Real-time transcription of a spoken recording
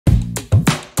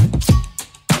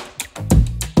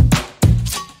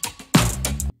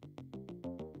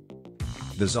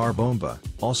The Tsar Bomba,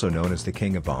 also known as the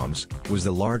King of Bombs, was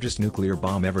the largest nuclear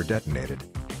bomb ever detonated.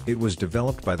 It was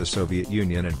developed by the Soviet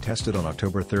Union and tested on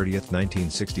October 30,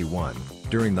 1961,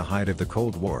 during the height of the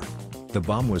Cold War. The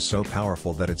bomb was so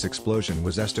powerful that its explosion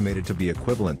was estimated to be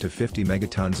equivalent to 50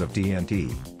 megatons of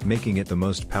TNT, making it the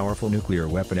most powerful nuclear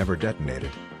weapon ever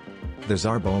detonated. The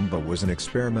Tsar Bomba was an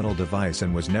experimental device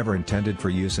and was never intended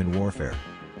for use in warfare.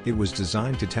 It was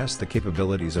designed to test the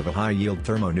capabilities of a high-yield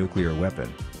thermonuclear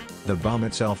weapon. The bomb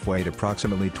itself weighed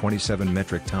approximately 27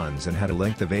 metric tons and had a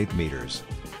length of 8 meters.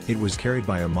 It was carried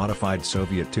by a modified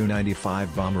Soviet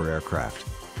Tu-95 bomber aircraft.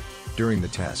 During the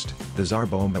test, the Tsar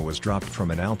Bomba was dropped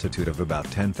from an altitude of about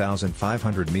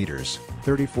 10,500 meters,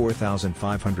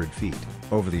 34,500 feet,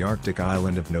 over the Arctic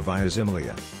island of Novaya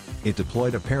Zemlya. It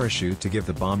deployed a parachute to give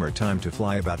the bomber time to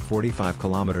fly about 45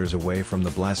 kilometers away from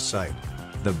the blast site.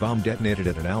 The bomb detonated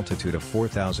at an altitude of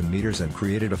 4,000 meters and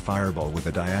created a fireball with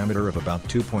a diameter of about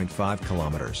 2.5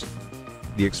 kilometers.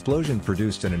 The explosion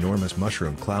produced an enormous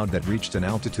mushroom cloud that reached an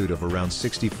altitude of around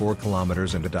 64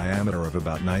 kilometers and a diameter of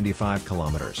about 95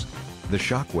 kilometers. The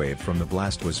shockwave from the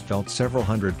blast was felt several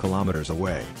hundred kilometers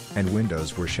away, and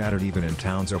windows were shattered even in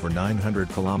towns over 900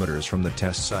 kilometers from the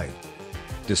test site.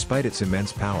 Despite its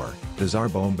immense power, the Tsar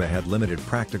Bomba had limited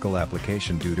practical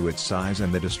application due to its size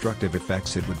and the destructive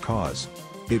effects it would cause.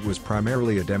 It was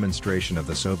primarily a demonstration of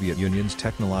the Soviet Union's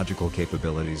technological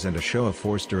capabilities and a show of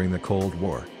force during the Cold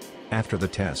War. After the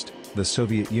test, the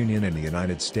Soviet Union and the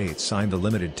United States signed the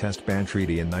Limited Test Ban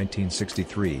Treaty in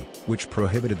 1963, which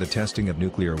prohibited the testing of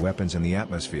nuclear weapons in the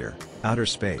atmosphere, outer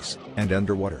space, and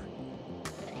underwater.